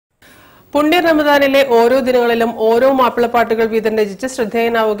പുണ്യ റമദാനിലെ ഓരോ ദിനങ്ങളിലും ഓരോ മാപ്പിളപ്പാട്ടുകൾ വീതം രചിച്ച്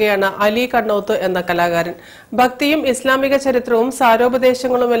ശ്രദ്ധേയനാവുകയാണ് അലി കണ്ണോത്ത് എന്ന കലാകാരൻ. ഭക്തിയും ഇസ്ലാമിക ചരിത്രവും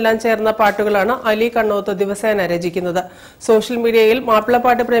സാരോപദേശങ്ങളുമെല്ലാം ചേർന്ന പാട്ടുകളാണ് അലി കണ്ണോത്ത് ദിവസേന രചിക്കുന്നത്. സോഷ്യൽ മീഡിയയിൽ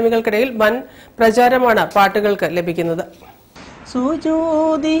മാപ്പിളപ്പാട്ട് പ്രേമികൾക്കിടയിൽ വൻ പ്രചാരമാണ് പാട്ടുകൾക്ക് ലഭിക്കുന്നത്.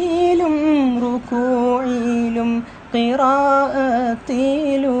 സുജൂദിലും റുകൂഇലും ഖിറാഅത്തിലുമായി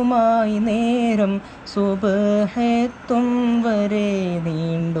നേരം സുബ്ഹെത്തും വരെ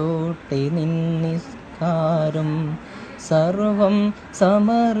നീണ്ടോട്ടെ നിന്നിസ്കാരം സർവം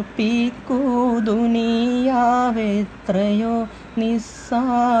സമർപ്പിക്കൂ ദുനിയാവെത്രയോ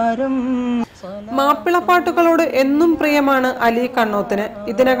നിസ്സാരം. മാപ്പിളപ്പാട്ടുകളോട് എന്നും പ്രിയമാണ് അലി കണ്ണോത്തിന്.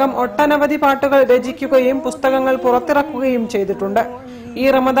 ഇതിനകം ഒട്ടനവധി പാട്ടുകൾ രചിക്കുകയും പുസ്തകങ്ങൾ പുറത്തിറക്കുകയും ചെയ്തിട്ടുണ്ട്. ഈ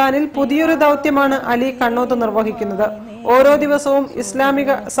റമദാനിൽ പുതിയൊരു ദൗത്യമാണ് അലി കണ്ണോത്ത് നിർവഹിക്കുന്നത്. ഓരോ ദിവസവും ഇസ്ലാമിക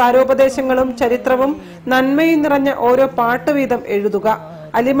സാരോപദേശങ്ങളും ചരിത്രവും നന്മയും നിറഞ്ഞ ഓരോ പാട്ട് വീതം എഴുതുക.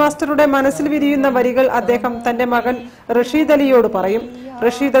 അലി മാസ്റ്ററുടെ മനസ്സിൽ വിരിയുന്ന വരികൾ അദ്ദേഹം തന്റെ മകൻ റഷീദ് അലിയോട് പറയും.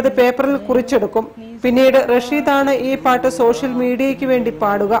 റഷീദ് അത് പേപ്പറിൽ കുറിച്ചെടുക്കും. പിന്നീട് റഷീദാണ് ഈ പാട്ട് സോഷ്യൽ മീഡിയയ്ക്ക് വേണ്ടി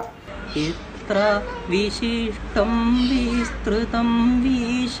പാടുക. വിശിഷ്ടം വിസ്തൃതം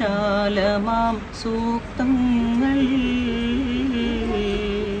വിശാലമാം സൂക്തങ്ങൾ.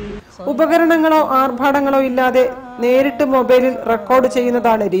 ഉപകരണങ്ങളോ ആർഭാടങ്ങളോ ഇല്ലാതെ നേരിട്ട് മൊബൈലിൽ റെക്കോർഡ്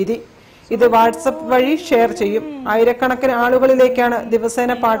ചെയ്യുന്നതാണ് രീതി. ഇത് വാട്സപ്പ് വഴി ഷെയർ ചെയ്യും. ആയിരക്കണക്കിന് ആളുകളിലേക്കാണ്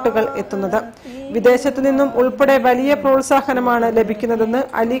ദിവസേന പാട്ടുകൾ എത്തുന്നത്. വിദേശത്തു നിന്നും ഉൾപ്പെടെ വലിയ പ്രോത്സാഹനമാണ് ലഭിക്കുന്നതെന്ന്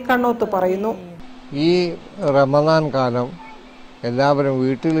അലി കണ്ണോത്ത് പറയുന്നു. ഈ റമദാൻ കാലം എല്ലാവരും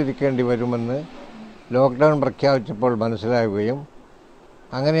വീട്ടിലിരിക്കേണ്ടി വരുമെന്ന് ലോക്ക്ഡൗൺ പ്രഖ്യാപിച്ചപ്പോൾ മനസ്സിലാവുകയും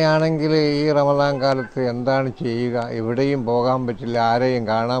അങ്ങനെയാണെങ്കിൽ ഈ റമദാൻ കാലത്ത് എന്താണ് ചെയ്യുക, എവിടെയും പോകാൻ പറ്റില്ല, ആരെയും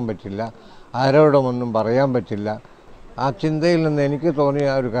കാണാൻ പറ്റില്ല, ആരോടുമൊന്നും പറയാൻ പറ്റില്ല. ആ ചിന്തയിൽ നിന്ന് എനിക്ക് തോന്നിയ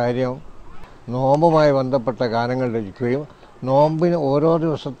ഒരു കാര്യം നോമ്പുമായി ബന്ധപ്പെട്ട ഗാനങ്ങൾ രചിക്കുകയും നോമ്പിന് ഓരോ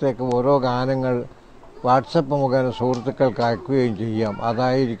ദിവസത്തേക്ക് ഓരോ ഗാനങ്ങൾ വാട്സപ്പ് മുഖേന സുഹൃത്തുക്കൾക്ക് അയക്കുകയും ചെയ്യാം.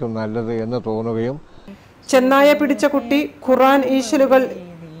 അതായിരിക്കും നല്ലത് എന്ന് തോന്നുകയും ചെന്നായ പിടിച്ച കുട്ടി, ഖുർആൻ ഈശലുകൾ,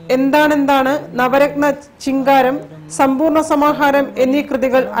 എന്താണെന്താണ്, നവരത്ന ചിങ്കാരം, സമ്പൂർണ്ണ സമാഹാരം എന്നീ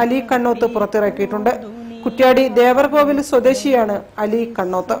കൃതികൾ അലി കണ്ണോത്ത് പുറത്തിറക്കിയിട്ടുണ്ട്. കുറ്റ്യാടി ദേവർകോവിൽ സ്വദേശിയാണ് അലി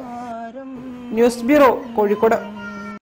കണ്ണോത്ത്. News bureau, Kozhikode.